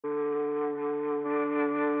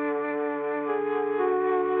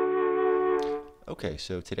Okay,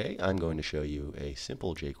 so today I'm going to show you a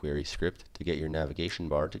simple jQuery script to get your navigation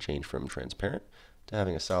bar to change from transparent to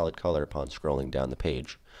having a solid color upon scrolling down the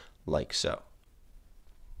page, like so.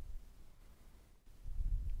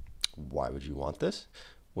 Why would you want this?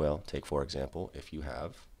 Well, take for example, if you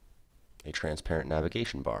have a transparent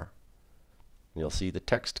navigation bar, you'll see the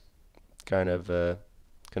text kind of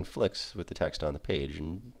conflicts with the text on the page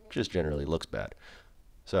and just generally looks bad.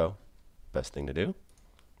 So, best thing to do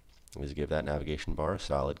is give that navigation bar a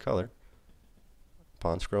solid color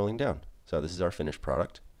upon scrolling down. So this is our finished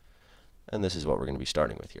product, and this is what we're going to be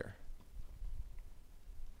starting with here.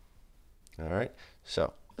 Alright,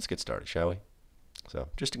 so let's get started, shall we? So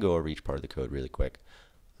just to go over each part of the code really quick,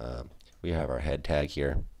 we have our head tag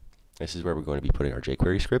here. This is where we're going to be putting our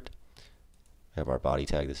jQuery script. We have our body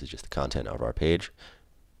tag, this is just the content of our page,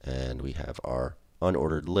 and we have our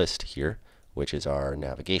unordered list here, which is our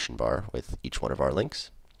navigation bar with each one of our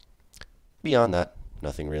links. Beyond that,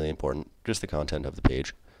 nothing really important, just the content of the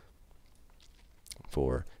page.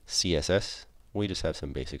 For CSS, we just have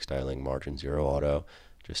some basic styling, margin 0 auto,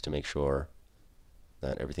 just to make sure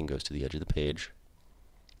that everything goes to the edge of the page.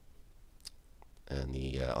 And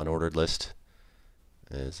the unordered list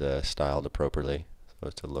is styled appropriately. It's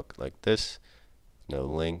supposed to look like this. No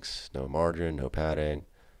links, no margin, no padding,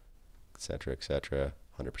 etc., etc.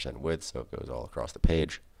 100% width, so it goes all across the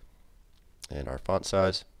page. And our font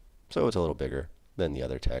size, so it's a little bigger than the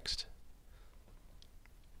other text.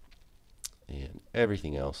 And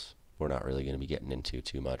everything else we're not really going to be getting into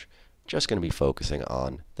too much. Just going to be focusing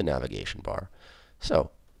on the navigation bar.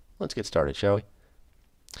 So let's get started, shall we?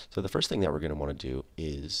 So the first thing that we're going to want to do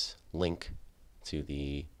is link to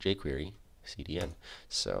the Jquery Cdn.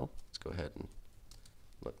 So let's go ahead and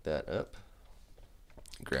look that up.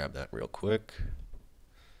 Grab that real quick.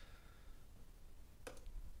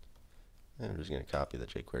 And I'm just going to copy the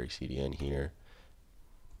Jquery Cdn here.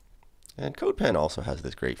 And CodePen also has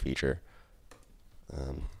this great feature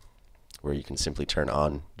where you can simply turn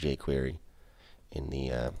on jQuery in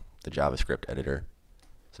the JavaScript editor.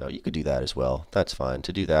 So you could do that as well. That's fine.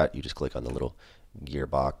 To do that, you just click on the little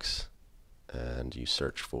gearbox and you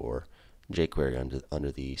search for jQuery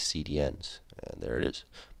under the CDNs. And there it is.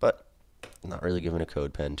 But I'm not really giving a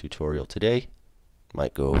CodePen tutorial today.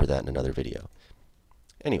 Might go over that in another video.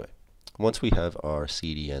 Anyway, once we have our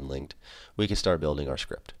CDN linked, we can start building our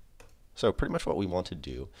script. So pretty much what we want to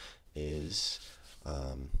do is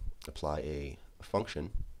apply a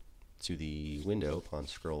function to the window upon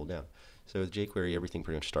scroll down. So with jQuery, everything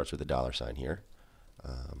pretty much starts with a $sign here.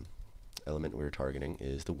 Element we're targeting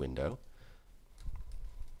is the window.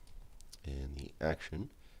 And the action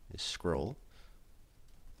is scroll.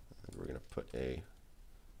 And we're going to put a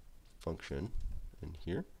function in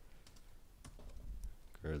here.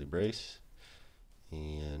 Curly brace,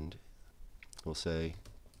 and we'll say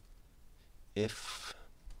if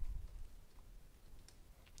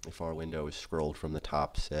our window is scrolled from the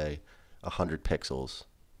top, say 100 pixels,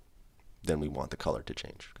 then we want the color to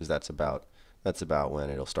change, because that's about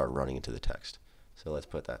when it'll start running into the text. So let's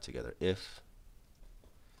put that together. If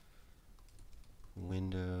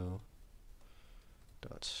window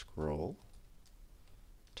dot scroll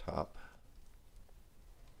top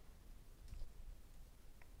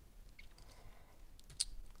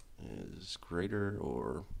is greater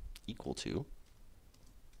or equal to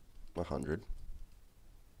 100,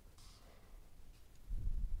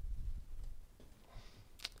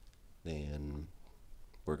 then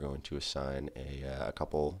we're going to assign a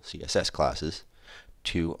couple CSS classes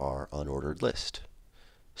to our unordered list.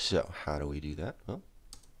 So how do we do that? Well,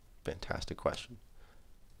 fantastic question.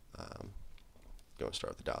 Going to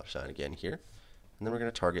start with the $sign again here, and then we're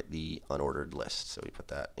going to target the unordered list. So we put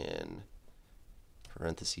that in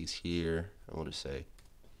parentheses here, and we'll just say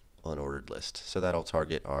unordered list. So that'll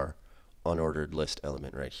target our unordered list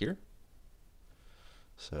element right here.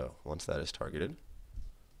 So once that is targeted,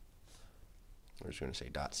 we're just going to say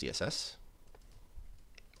 .css.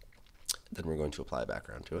 Then we're going to apply a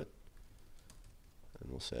background to it. And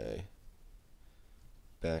we'll say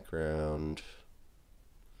background,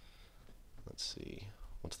 let's see,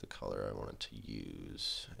 what's the color I wanted to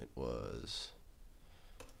use? It was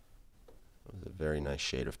a very nice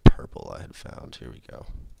shade of purple I had found. Here we go.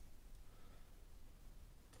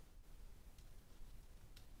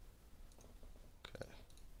 Okay.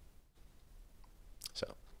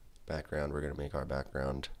 So, background, we're going to make our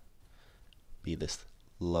background be this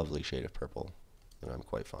lovely shade of purple that I'm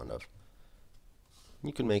quite fond of.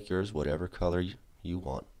 You can make yours whatever color you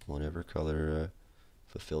want, whatever color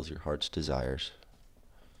fulfills your heart's desires.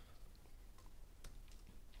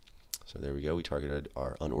 So there we go, we targeted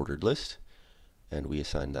our unordered list, and we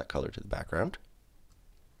assigned that color to the background.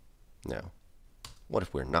 Now, what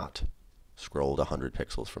if we're not scrolled 100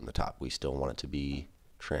 pixels from the top? We still want it to be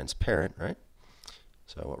transparent, right?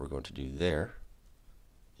 So what we're going to do there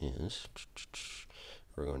is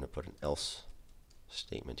we're going to put an else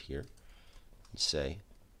statement here and say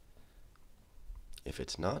if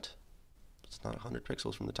it's not 100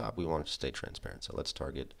 pixels from the top, we want it to stay transparent. So let's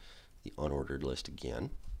target the unordered list again.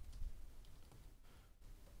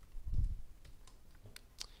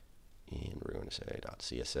 And we're going to say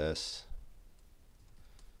 .css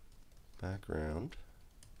background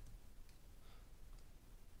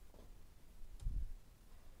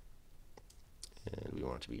and we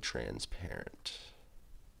want it to be transparent.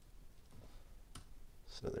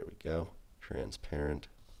 So there we go, transparent.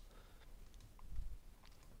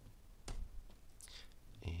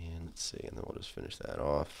 And let's see, and then we'll just finish that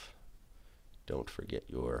off. Don't forget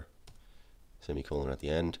your semicolon at the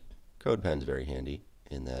end. CodePen's very handy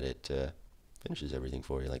in that it finishes everything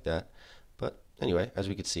for you like that. But anyway, as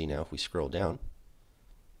we can see now, if we scroll down,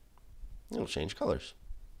 it'll change colors.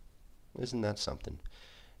 Isn't that something?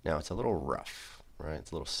 Now it's a little rough, right?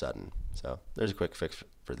 It's a little sudden. So there's a quick fix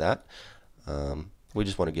for that. We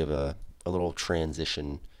just want to give a little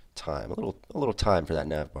transition time, a little time for that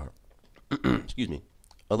nav bar. Excuse me,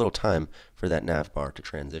 a little time for that nav bar to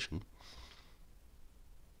transition.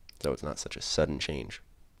 So it's not such a sudden change.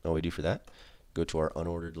 All we do for that, go to our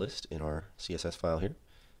unordered list in our CSS file here.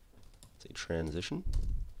 Say transition.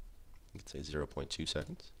 You can say 0.2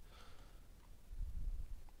 seconds.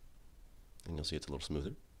 And you'll see it's a little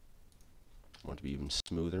smoother. Want it to be even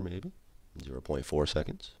smoother maybe. 0.4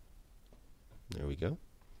 seconds. There we go.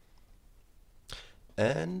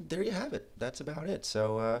 And there you have it. That's about it.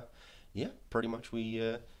 So yeah, pretty much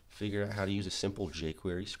we figured out how to use a simple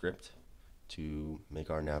jQuery script to make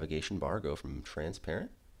our navigation bar go from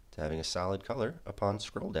transparent to having a solid color upon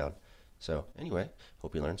scroll down. So anyway,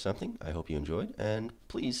 hope you learned something. I hope you enjoyed, and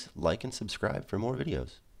please like and subscribe for more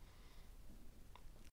videos.